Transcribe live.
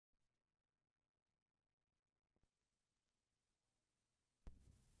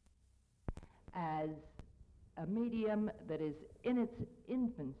as a medium that is in its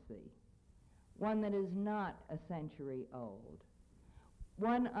infancy, one that is not a century old,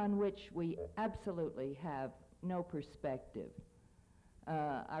 one on which we absolutely have no perspective.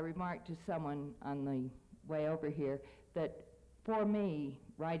 I remarked to someone on the way over here that for me,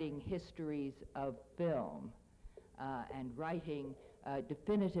 writing histories of film and writing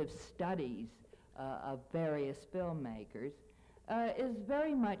definitive studies of various filmmakers is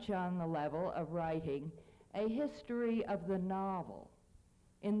very much on the level of writing a history of the novel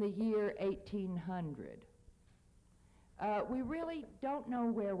in the year 1800. We really don't know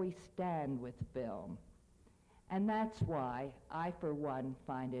where we stand with film, and that's why I, for one,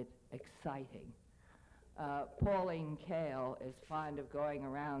 find it exciting. Pauline Kael is fond of going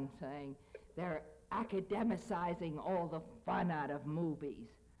around saying they're academicizing all the fun out of movies.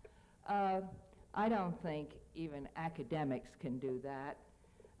 I don't think even academics can do that.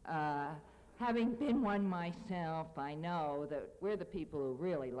 Having been one myself, I know that we're the people who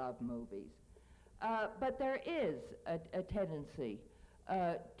really love movies. But there is a tendency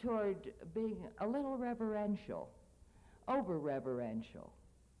toward being a little reverential, over-reverential.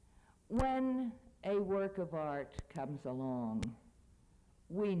 When a work of art comes along,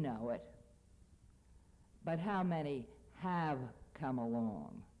 we know it, but how many have come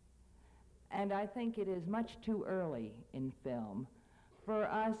along? And I think it is much too early in film for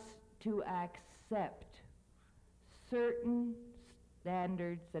us to accept certain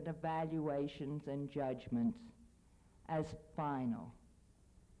standards and evaluations and judgments as final.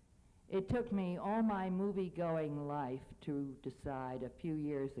 It took me all my movie-going life to decide a few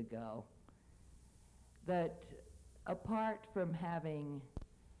years ago that apart from having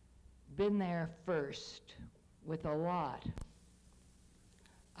been there first with a lot,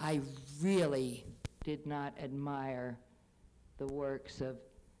 I really did not admire the works of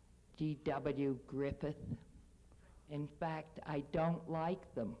D.W. Griffith. In fact, I don't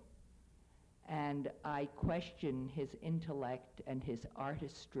like them, and I question his intellect and his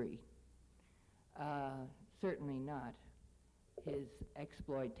artistry, certainly not his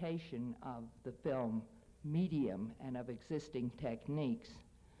exploitation of the film medium and of existing techniques.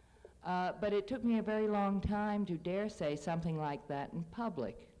 But it took me a very long time to dare say something like that in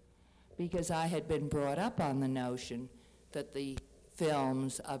public, because I had been brought up on the notion that the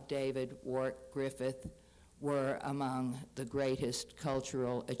films of David Wark Griffith were among the greatest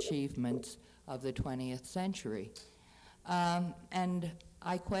cultural achievements of the 20th century. And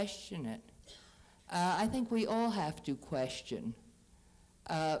I question it. I think we all have to question,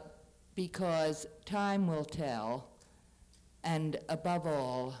 because time will tell, and above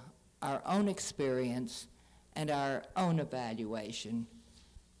all, our own experience and our own evaluation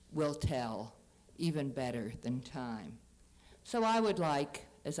will tell even better than time. So I would like,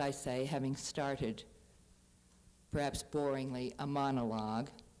 as I say, having started, perhaps boringly, a monologue,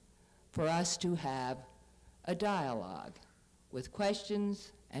 for us to have a dialogue with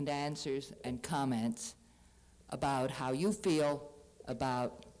questions and answers and comments about how you feel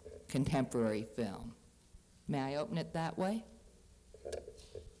about contemporary film. May I open it that way?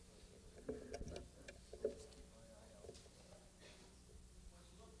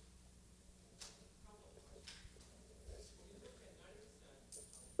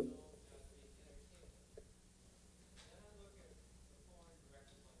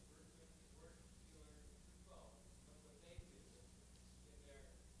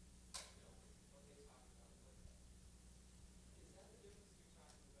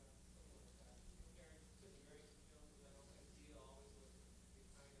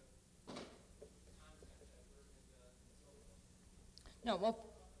 No, well,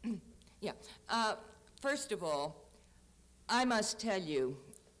 yeah. First of all, I must tell you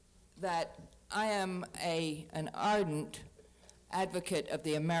that I am an ardent advocate of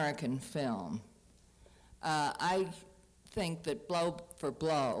the American film. I think that blow for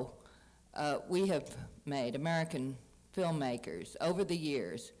blow, we have made, American filmmakers over the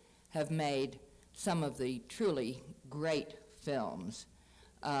years have made some of the truly great films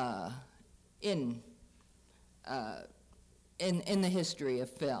in the history of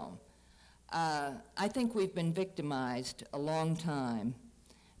film. I think we've been victimized a long time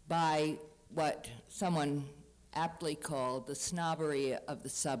by what someone aptly called the snobbery of the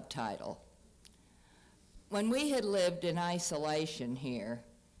subtitle. When we had lived in isolation here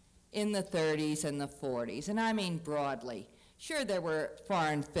in the 30s and the 40s, and I mean broadly, sure there were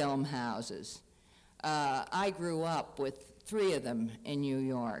foreign film houses. I grew up with 3 of them in New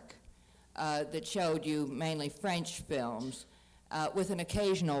York that showed you mainly French films with an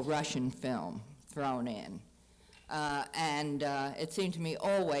occasional Russian film thrown in. and it seemed to me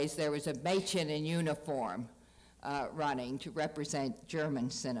always there was a Mädchen in uniform running to represent German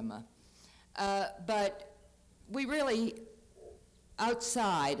cinema. But we really,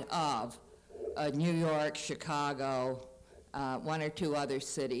 outside of New York, Chicago, one or two other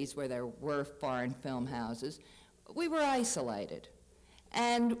cities where there were foreign film houses, we were isolated.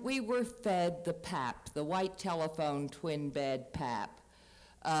 And we were fed the pap, the white telephone twin bed pap.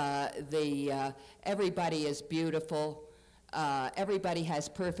 Everybody is beautiful, everybody has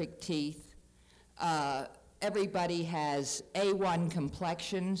perfect teeth, everybody has A1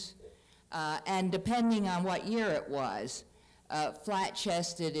 complexions, and depending on what year it was,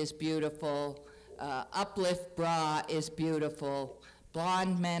 flat-chested is beautiful, uplift bra is beautiful,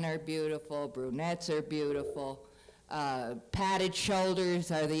 blonde men are beautiful, brunettes are beautiful, padded shoulders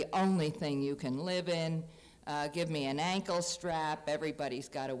are the only thing you can live in. Give me an ankle strap, everybody's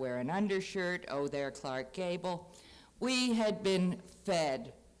got to wear an undershirt, oh, there Clark Gable. We had been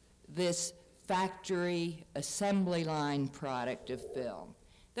fed this factory assembly line product of film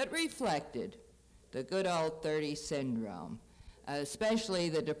that reflected the good old 30s syndrome, especially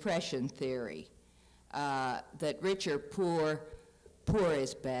the depression theory, that rich or poor, poor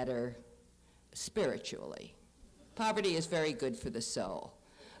is better spiritually. Poverty is very good for the soul.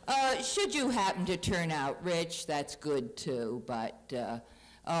 Should you happen to turn out rich, that's good too, but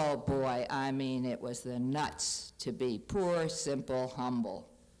oh boy, I mean, it was the nuts to be poor, simple, humble.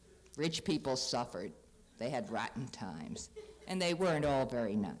 Rich people suffered. They had rotten times, and they weren't all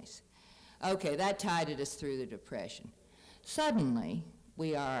very nice. Okay, that tided us through the Depression. Suddenly,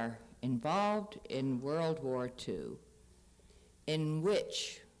 we are involved in World War II, in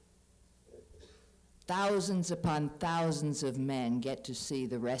which thousands upon thousands of men get to see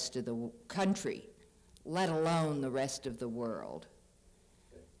the rest of the country, let alone the rest of the world.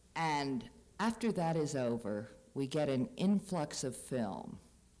 And after that is over, we get an influx of film,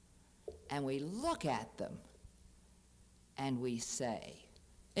 and we look at them, and we say,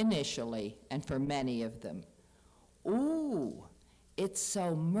 initially, and for many of them, ooh, it's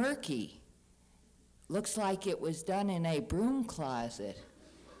so murky. Looks like it was done in a broom closet.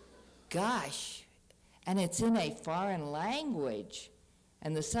 Gosh. And it's in a foreign language.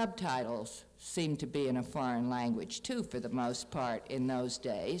 And the subtitles seem to be in a foreign language, too, for the most part in those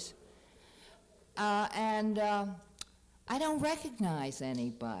days. I don't recognize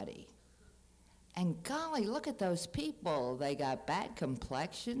anybody. And golly, look at those people. They got bad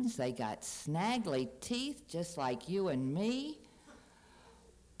complexions. They got snaggly teeth, just like you and me.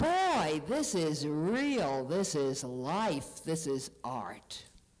 Boy, this is real. This is life. This is art.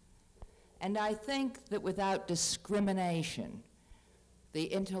 And I think that without discrimination, the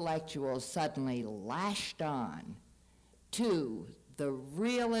intellectuals suddenly lashed on to the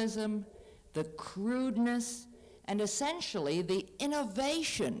realism, the crudeness, and essentially the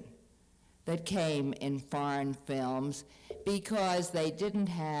innovation that came in foreign films because they didn't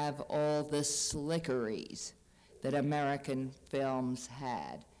have all the slickeries that American films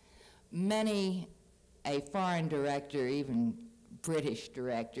had. Many, a foreign director, even British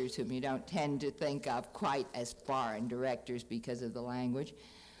directors, whom you don't tend to think of quite as foreign directors because of the language,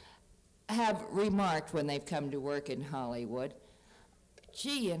 have remarked when they've come to work in Hollywood,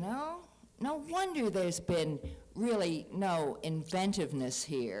 gee, you know, no wonder there's been really no inventiveness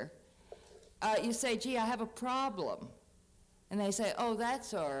here. You say, gee, I have a problem. And they say, oh,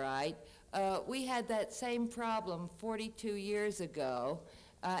 that's all right. We had that same problem 42 years ago,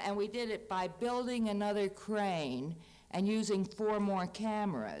 and we did it by building another crane and using 4 more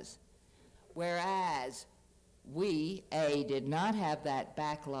cameras, whereas we, A, did not have that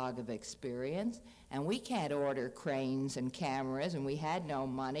backlog of experience, and we can't order cranes and cameras, and we had no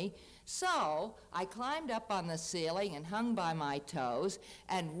money. So I climbed up on the ceiling and hung by my toes,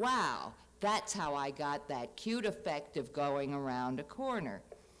 and wow, that's how I got that cute effect of going around a corner.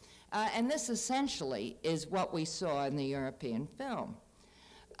 And this essentially is what we saw in the European film.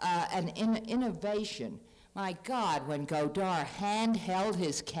 An innovation. My God, when Godard hand-held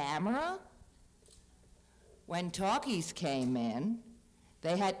his camera, when talkies came in,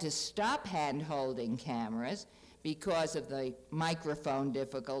 they had to stop hand-holding cameras because of the microphone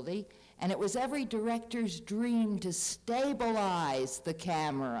difficulty, and it was every director's dream to stabilize the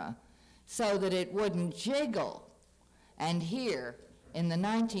camera so that it wouldn't jiggle. And here, in the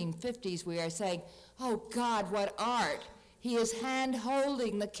 1950s, we are saying, oh God, what art. He is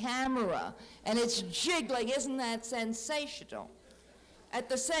hand-holding the camera, and it's jiggling. Isn't that sensational? At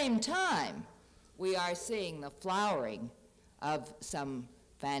the same time, we are seeing the flowering of some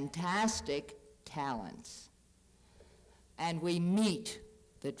fantastic talents. And we meet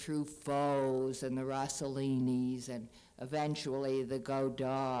the Truffauts and the Rossellinis and eventually the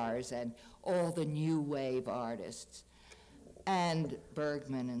Godards and all the new wave artists and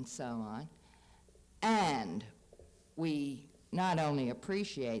Bergman and so on. And we not only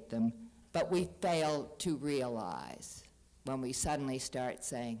appreciate them, but we fail to realize when we suddenly start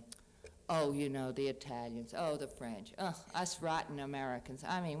saying, oh, you know, the Italians, oh, the French, oh, us rotten Americans.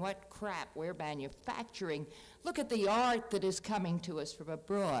 I mean, what crap we're manufacturing. Look at the art that is coming to us from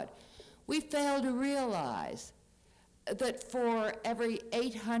abroad. We fail to realize that for every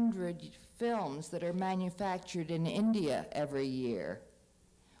 800 films that are manufactured in India every year,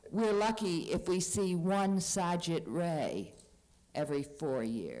 we're lucky if we see one Sajid Ray every 4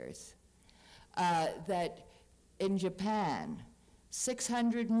 years. That in Japan,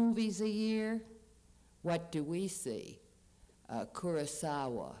 600 movies a year, what do we see?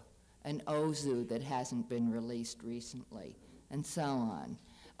 Kurosawa, an Ozu that hasn't been released recently, and so on.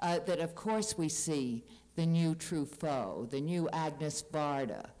 That of course we see the new Truffaut, the new Agnes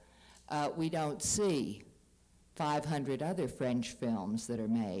Varda. We don't see 500 other French films that are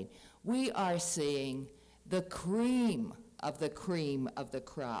made. We are seeing the cream of the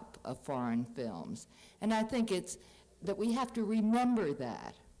crop of foreign films. And I think it's that we have to remember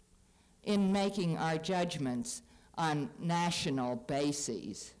that in making our judgments on national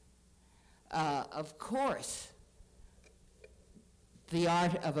bases. Of course, the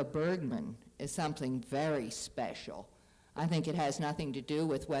art of a Bergman is something very special. I think it has nothing to do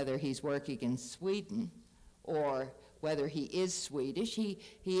with whether he's working in Sweden or whether he is Swedish. He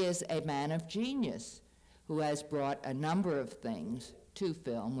is a man of genius who has brought a number of things to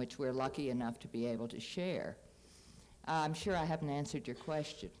film, which we're lucky enough to be able to share. I'm sure I haven't answered your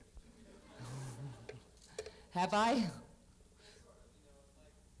question. Have I?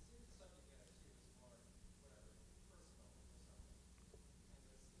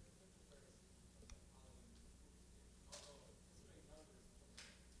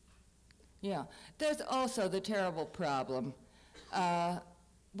 Yeah, there's also the terrible problem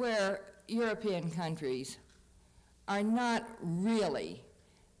where European countries are not really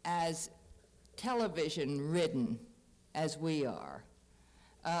as television-ridden as we are,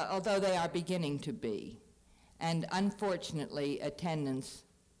 although they are beginning to be. And unfortunately, attendance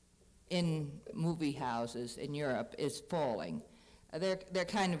in movie houses in Europe is falling. They're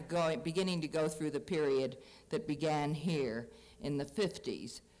kind of beginning to go through the period that began here in the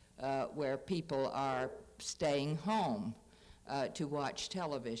 50s, where people are staying home to watch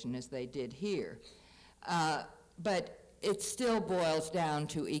television as they did here. But it still boils down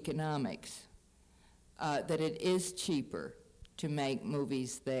to economics, that it is cheaper to make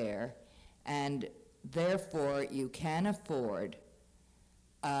movies there, and therefore you can afford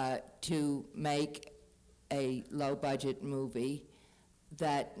to make a low-budget movie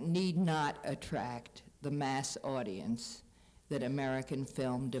that need not attract the mass audience that American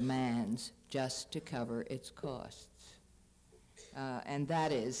film demands just to cover its costs. And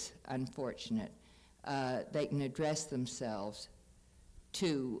that is unfortunate. They can address themselves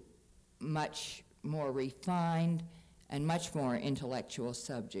to much more refined and much more intellectual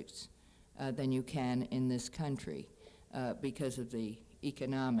subjects than you can in this country because of the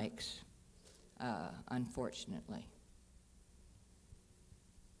economics, unfortunately.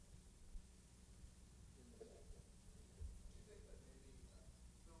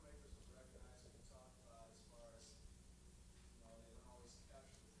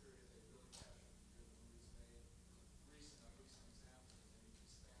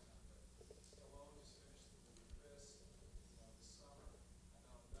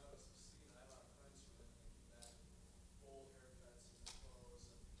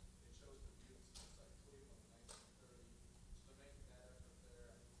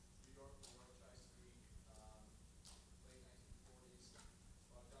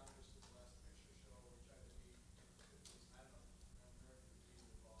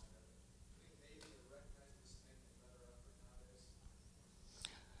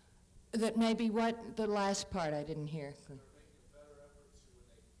 That maybe what? The last part I didn't hear.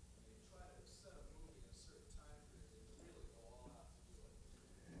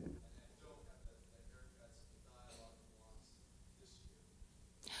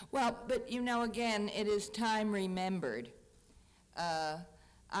 Well, but you know, again, it is time remembered.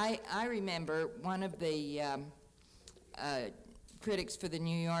 I remember one of the critics for the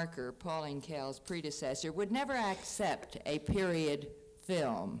New Yorker, Pauline Kael's predecessor, would never accept a period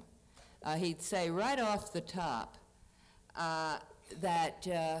film. He'd say right off the top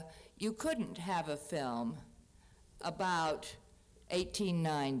that you couldn't have a film about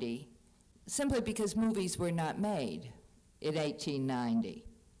 1890 simply because movies were not made in 1890.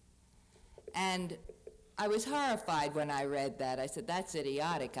 And I was horrified when I read that. I said, that's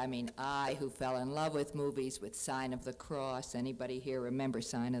idiotic. I mean, I, who fell in love with movies with Sign of the Cross. Anybody here remember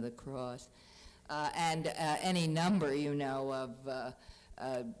Sign of the Cross? And any number, you know, of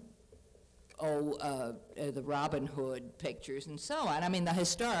the Robin Hood pictures and so on. I mean, the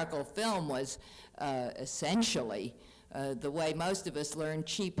historical film was essentially the way most of us learned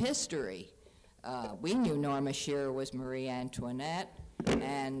cheap history. We knew Norma Shearer was Marie Antoinette,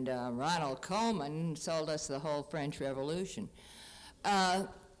 and Ronald Colman sold us the whole French Revolution.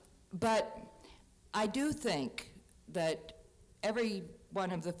 But I do think that every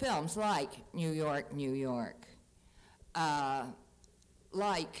one of the films, like New York, New York,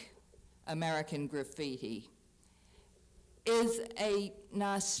 like American Graffiti, is a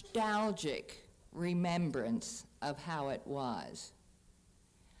nostalgic remembrance of how it was.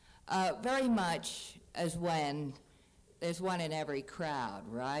 Very much as when there's one in every crowd,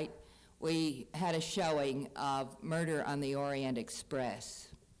 right? We had a showing of Murder on the Orient Express.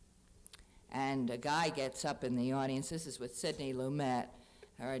 And a guy gets up in the audience, this is with Sidney Lumet,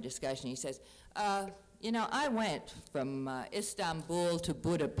 our discussion, he says, you know, I went from Istanbul to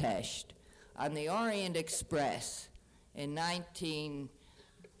Budapest on the Orient Express in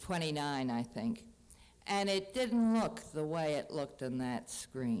 1929, I think, and it didn't look the way it looked on that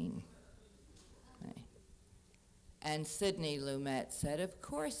screen. Okay. And Sidney Lumet said, of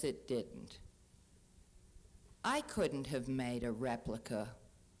course it didn't. I couldn't have made a replica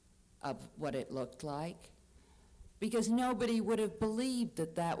of what it looked like, because nobody would have believed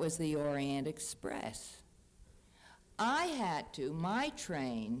that that was the Orient Express. I had to. My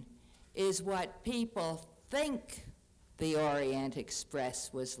train is what people think the Orient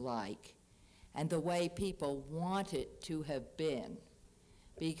Express was like, and the way people want it to have been,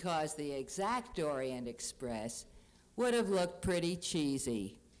 because the exact Orient Express would have looked pretty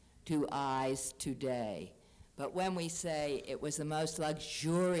cheesy to eyes today. But when we say it was the most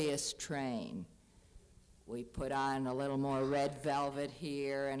luxurious train, we put on a little more red velvet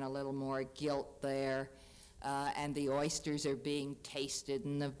here and a little more gilt there, and the oysters are being tasted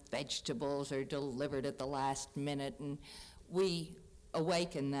and the vegetables are delivered at the last minute, and we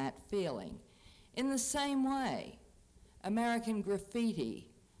awaken that feeling. In the same way, American Graffiti,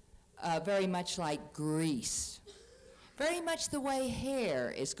 very much like Grease, very much the way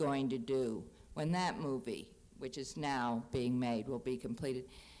Hair is going to do when that movie, which is now being made, will be completed.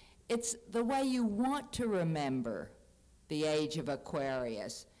 It's the way you want to remember the age of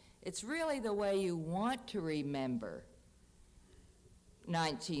Aquarius. It's really the way you want to remember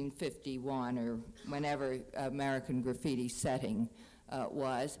 1951 or whenever American Graffiti setting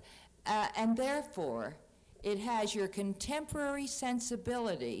was. And therefore, it has your contemporary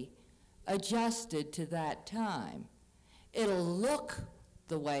sensibility adjusted to that time. It'll look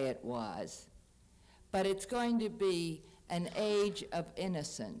the way it was, but it's going to be an age of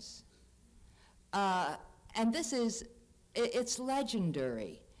innocence. And this is, it's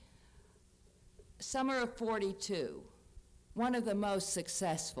legendary. Summer of '42, one of the most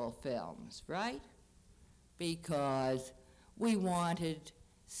successful films, right? Because we wanted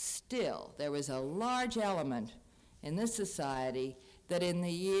still, there was a large element in this society that in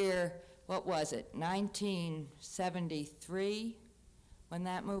the year, what was it, 1973, when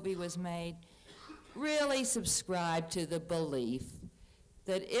that movie was made, really subscribed to the belief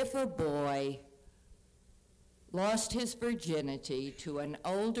that if a boy lost his virginity to an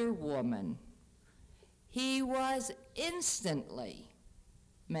older woman, he was instantly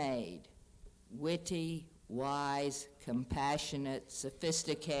made witty, wise, compassionate,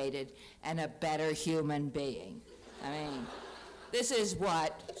 sophisticated, and a better human being. I mean, this is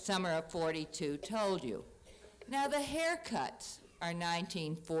what Summer of '42 told you. Now, the haircuts are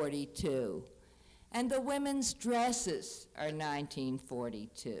 1942, and the women's dresses are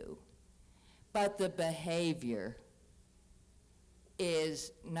 1942, but the behavior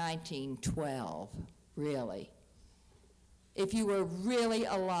is 1912, really. If you were really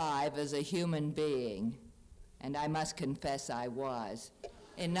alive as a human being, and I must confess I was,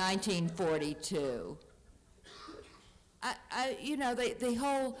 in 1942, you know, the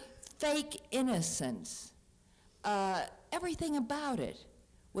whole fake innocence, everything about it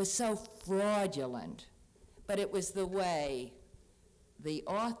was so fraudulent, but it was the way the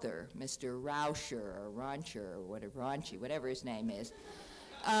author, Mr. Rauscher or Roncher or whatever his name is,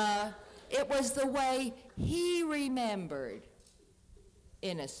 it was the way he remembered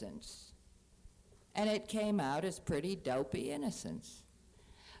innocence. And it came out as pretty dopey innocence.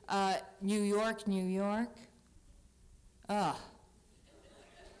 New York, New York.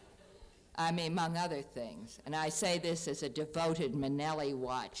 I mean, among other things. And I say this as a devoted Minnelli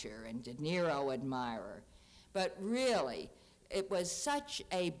watcher and De Niro admirer. But really, it was such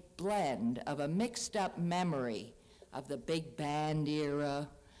a blend of a mixed-up memory of the big band era,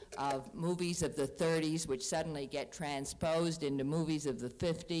 of movies of the 30s, which suddenly get transposed into movies of the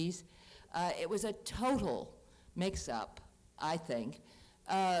 50s. It was a total mix-up, I think,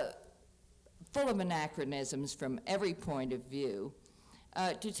 full of anachronisms from every point of view.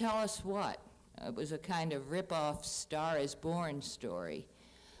 To tell us what? It was a kind of rip-off Star is Born story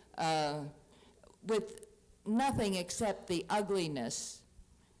with nothing except the ugliness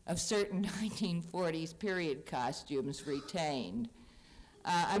of certain 1940s period costumes retained.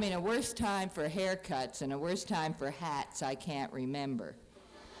 I mean, a worse time for haircuts and a worse time for hats I can't remember.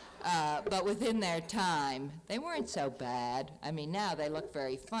 But within their time, they weren't so bad. I mean, now they look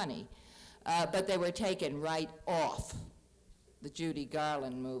very funny. But they were taken right off the Judy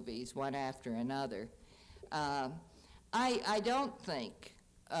Garland movies, one after another. I don't think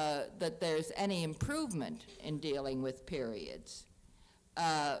that there's any improvement in dealing with periods.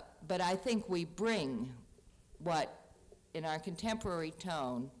 But I think we bring what, in our contemporary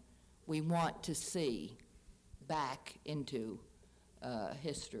tone, we want to see back into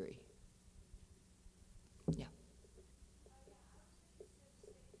history. Yeah.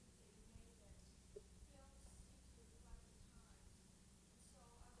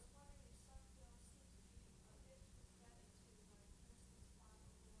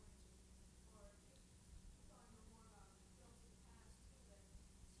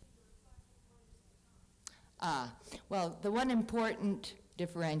 Well, the one important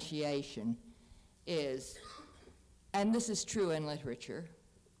differentiation is, and this is true in literature,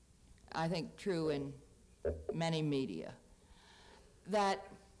 I think true in many media, that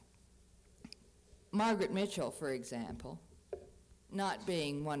Margaret Mitchell, for example, not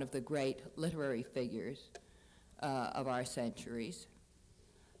being one of the great literary figures of our centuries,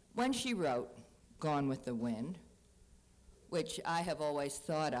 when she wrote Gone with the Wind, which I have always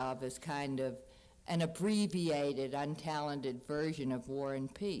thought of as kind of an abbreviated, untalented version of War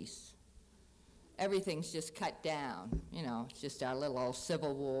and Peace. Everything's just cut down, you know, it's just our little old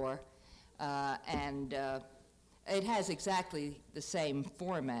Civil War, and it has exactly the same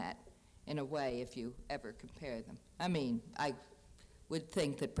format in a way if you ever compare them. I mean, I would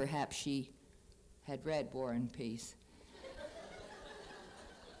think that perhaps she had read War and Peace.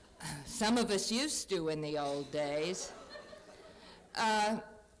 Some of us used to in the old days.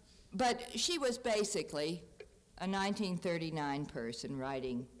 But she was basically a 1939 person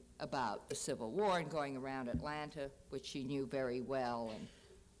writing about the Civil War and going around Atlanta, which she knew very well, and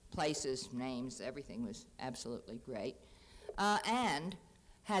places, names, everything was absolutely great, and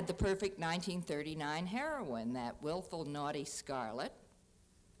had the perfect 1939 heroine, that willful, naughty Scarlet,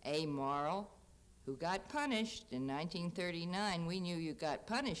 amoral, who got punished. In 1939, we knew you got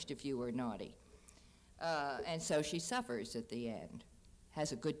punished if you were naughty. And so she suffers at the end.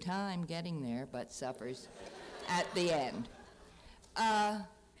 Has a good time getting there, but suffers at the end.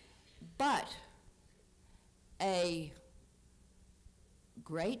 But a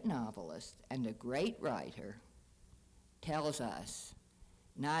great novelist and a great writer tells us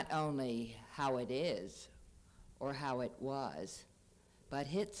not only how it is or how it was, but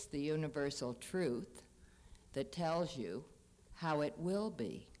hits the universal truth that tells you how it will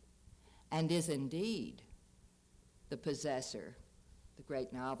be, and is indeed the possessor, the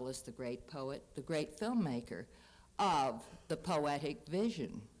great novelist, the great poet, the great filmmaker of the poetic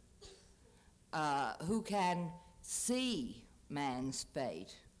vision, who can see man's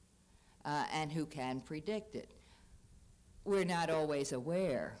fate and who can predict it. We're not always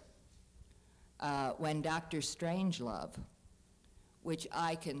aware. When Dr. Strangelove, which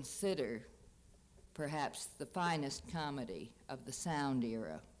I consider perhaps the finest comedy of the sound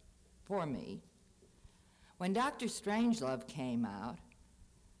era for me, when Dr. Strangelove came out,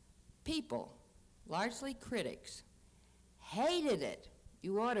 people, largely critics, hated it.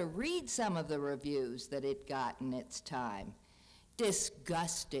 You ought to read some of the reviews that it got in its time.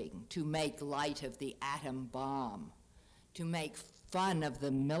 Disgusting to make light of the atom bomb, to make fun of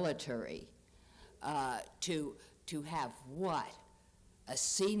the military, to have what? A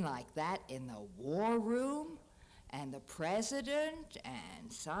scene like that in the war room, and the president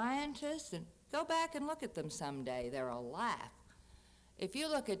and scientists, and go back and look at them someday, they're a laugh. If you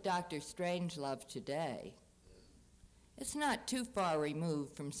look at Dr. Strangelove today, it's not too far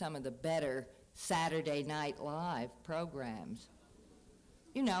removed from some of the better Saturday Night Live programs.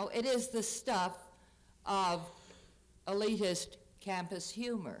 You know, it is the stuff of elitist campus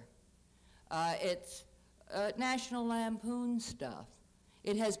humor. It's National Lampoon stuff.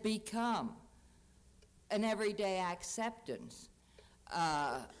 It has become an everyday acceptance.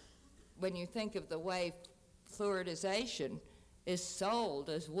 When you think of the way fluoridization is sold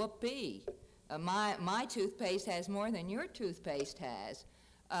as whoopee. My toothpaste has more than your toothpaste has.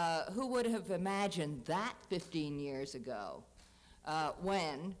 Who would have imagined that 15 years ago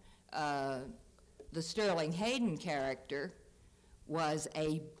when the Sterling Hayden character was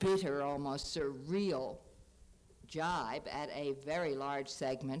a bitter, almost surreal jibe at a very large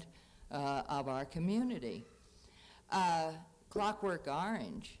segment of our community. Clockwork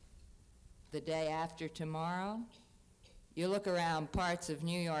Orange, the day after tomorrow, you look around parts of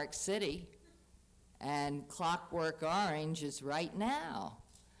New York City and Clockwork Orange is right now.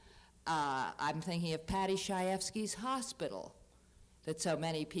 I'm thinking of Patty Chayefsky's hospital that so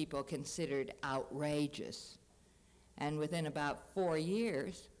many people considered outrageous. And within about 4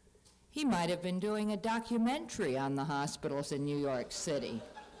 years, he might have been doing a documentary on the hospitals in New York City.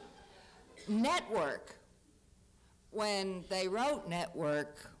 Network. When they wrote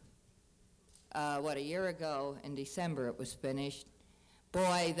Network, a year ago in December it was finished,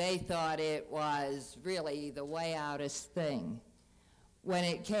 boy, they thought it was really the way outest thing. When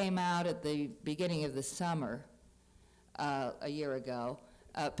it came out at the beginning of the summer a year ago,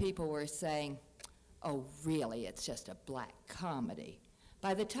 people were saying, oh, really, it's just a black comedy.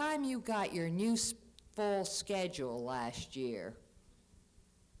 By the time you got your new full schedule last year,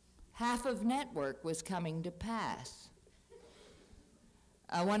 half of Network was coming to pass.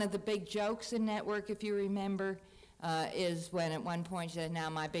 One of the big jokes in Network, if you remember, is when at one point you said, now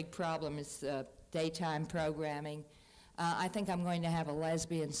my big problem is daytime programming. I think I'm going to have a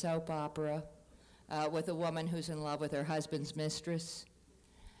lesbian soap opera with a woman who's in love with her husband's mistress.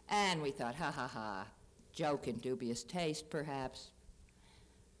 And we thought, ha ha ha, joke in dubious taste perhaps.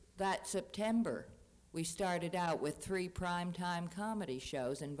 That September, we started out with 3 primetime comedy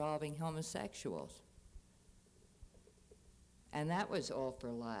shows involving homosexuals. And that was all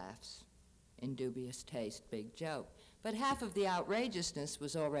for laughs, in dubious taste, big joke. But half of the outrageousness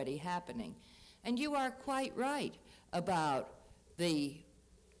was already happening. And you are quite right about the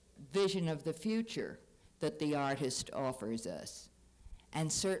vision of the future that the artist offers us,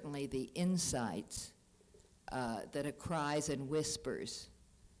 and certainly the insights that a Cries and Whispers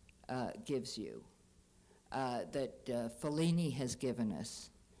gives you, that Fellini has given us,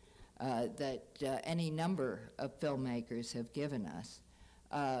 that any number of filmmakers have given us.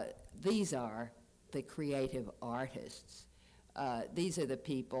 These are the creative artists. These are the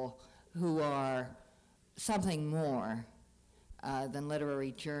people who are something more than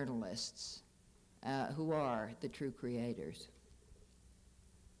literary journalists, who are the true creators.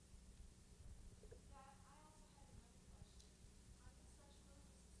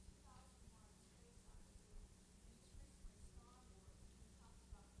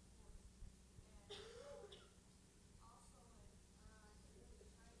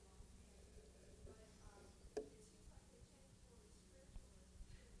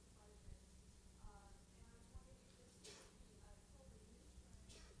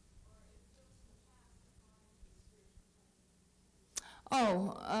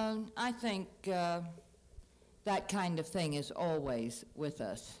 I think that kind of thing is always with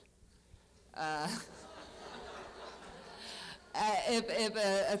us.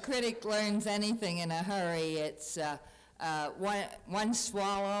 If a critic learns anything in a hurry, it's one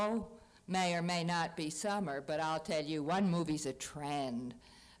swallow may or may not be summer, but I'll tell you, one movie's a trend.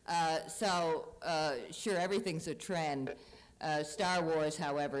 Sure, everything's a trend. Star Wars,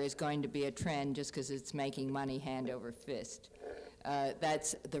 however, is going to be a trend just because it's making money hand over fist.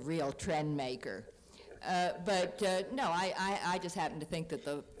 That's the real trend maker. No, I just happen to think that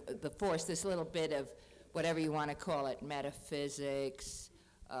the force, this little bit of whatever you want to call it, metaphysics,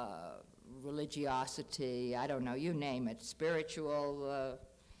 religiosity, I don't know, you name it, spiritual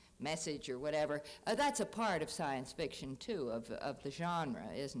message or whatever, that's a part of science fiction too, of the genre,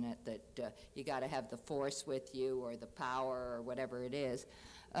 isn't it? That you got to have the force with you or the power or whatever it is.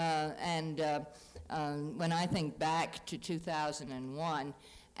 When I think back to 2001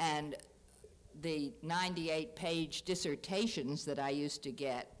 and the 98-page dissertations that I used to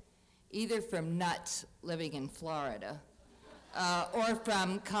get, either from nuts living in Florida or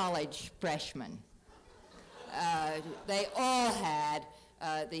from college freshmen, they all had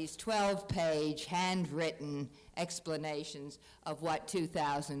these 12-page handwritten explanations of what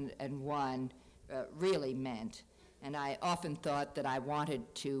 2001 really meant. And I often thought that I wanted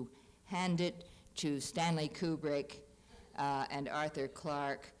to hand it to Stanley Kubrick and Arthur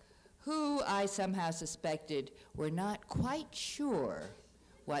Clarke, who I somehow suspected were not quite sure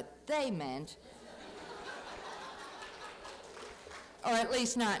what they meant or at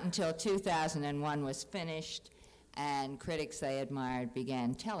least not until 2001 was finished and critics they admired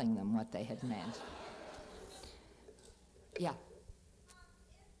began telling them what they had meant. Yeah.